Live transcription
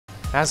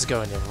How's it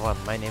going, everyone?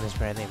 My name is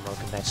Bradley and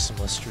welcome back to some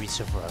more Streets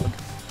of Rogue.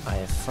 I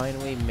have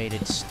finally made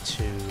it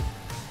to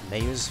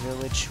Mayor's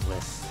Village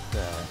with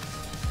the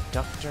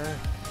Doctor,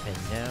 and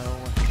now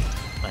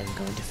I'm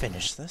going to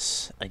finish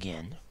this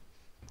again.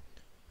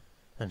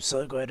 I'm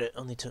so glad it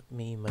only took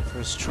me my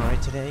first try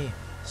today,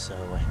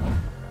 so...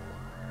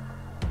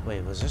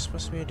 Wait, was there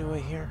supposed to be a doorway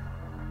here?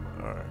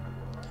 Or...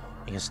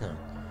 I guess not.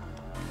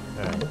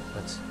 Alright,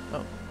 let's...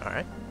 Oh,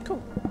 alright,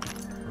 cool.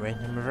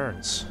 Random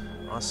reverse.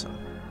 Awesome.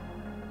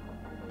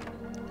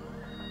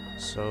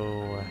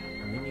 So,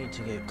 we need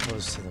to get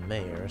close to the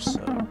mayor, so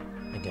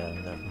I got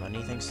enough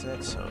money thanks to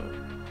that, so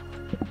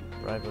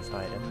bribe with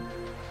item.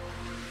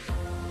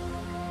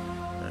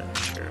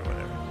 Sure,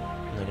 whatever.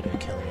 I'm not gonna be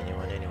killing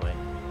anyone anyway.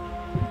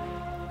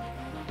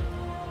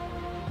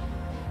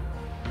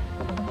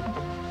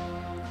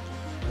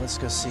 Let's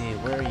go see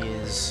where he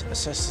is,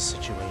 assess the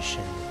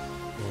situation,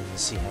 and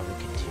see how we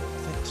can deal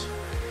with it.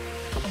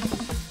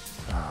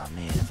 Oh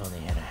man, if only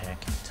I had a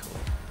hacking tool.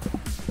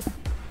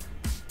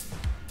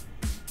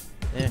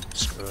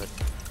 Screw it.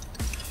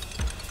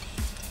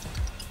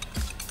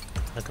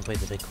 I'll complete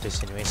the big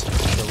quiz anyway, so I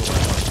can kill what I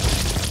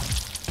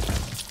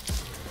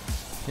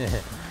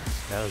want.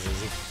 That was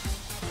easy.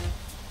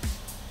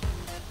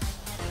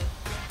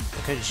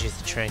 I could have used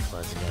the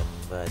tranquilizer gun,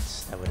 but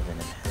that would have been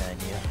a bad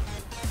idea.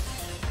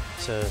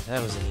 So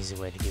that was an easy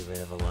way to get rid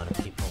of a lot of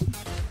people.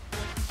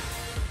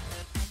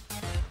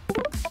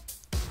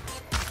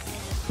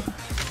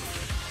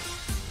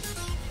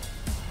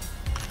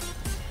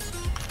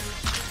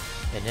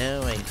 And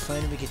now I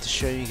finally get to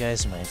show you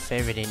guys my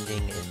favorite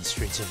ending in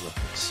Streets of Rogue.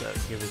 So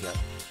here we go.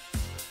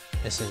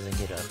 As soon as I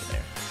get over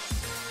there.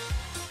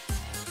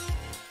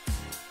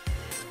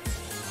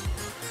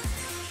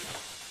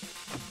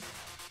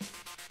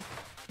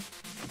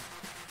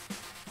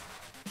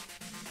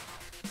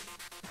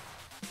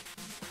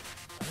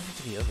 I want it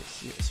to be over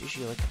here. It's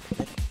usually like in the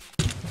middle.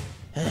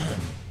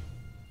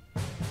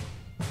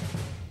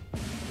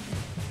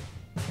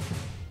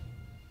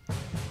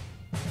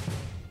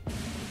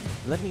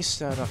 Let me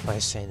start off by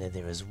saying that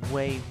there is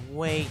way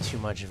too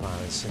much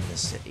violence in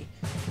this city.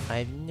 I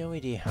have no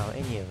idea how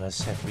any of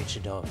us have reached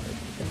adulthood.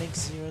 It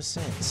makes zero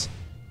sense.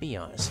 Be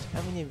honest,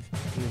 how many of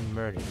you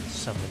murdered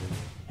someone?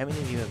 How many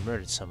of you have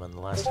murdered someone in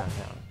the last half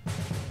hour?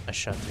 I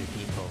shot 3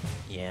 people.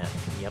 Yeah,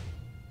 yep.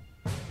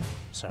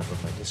 Sorry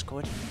about my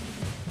Discord.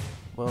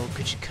 Well,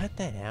 could you cut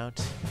that out?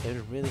 It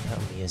would really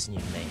help me as new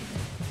mayor.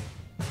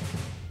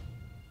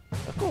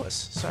 Of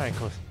course. Sorry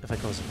if I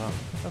cause a problem.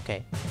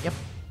 Okay, yep.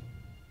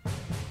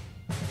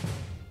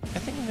 I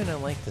think I'm gonna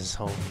like this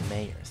whole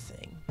mayor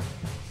thing.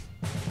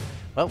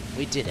 Well,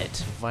 we did it.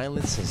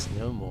 Violence is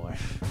no more.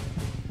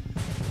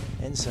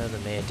 And so the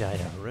mayor died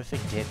a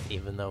horrific death,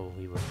 even though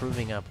we were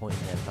proving our point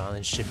that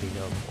violence should be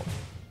no more.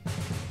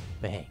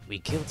 But hey, we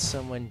killed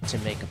someone to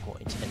make a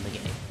point in the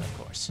game, of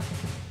course.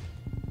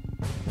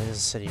 The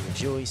city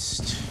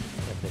rejoiced.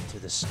 I've been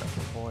through this stuff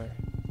before.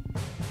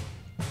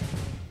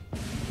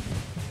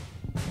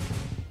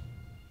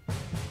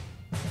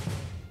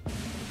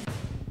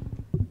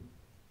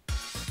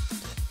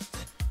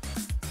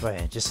 But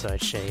yeah, just thought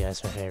I'd show you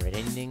guys my favorite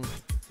ending.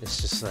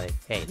 It's just like,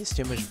 hey, there's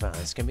too much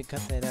violence. Can we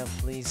cut that out,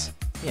 please?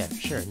 Yeah,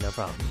 sure, no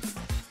problem.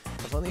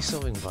 If only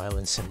solving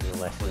violence in real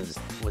life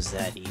was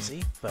that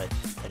easy, but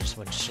I just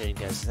wanted to show you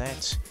guys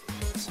that.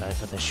 Sorry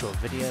for the short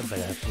video, but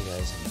I hope you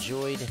guys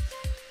enjoyed.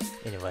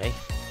 Anyway,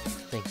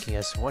 thank you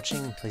guys for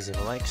watching. Please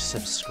leave a like,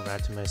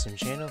 subscribe to my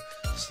channel.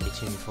 Stay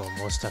tuned for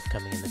more stuff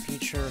coming in the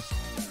future.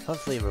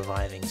 Hopefully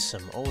reviving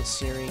some old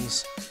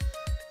series,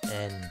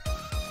 and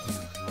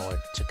more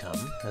to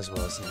come, as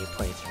well as the new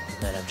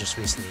playthrough that I've just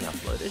recently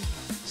uploaded.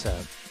 So,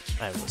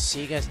 I will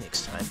see you guys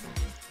next time.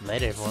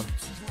 Later, everyone.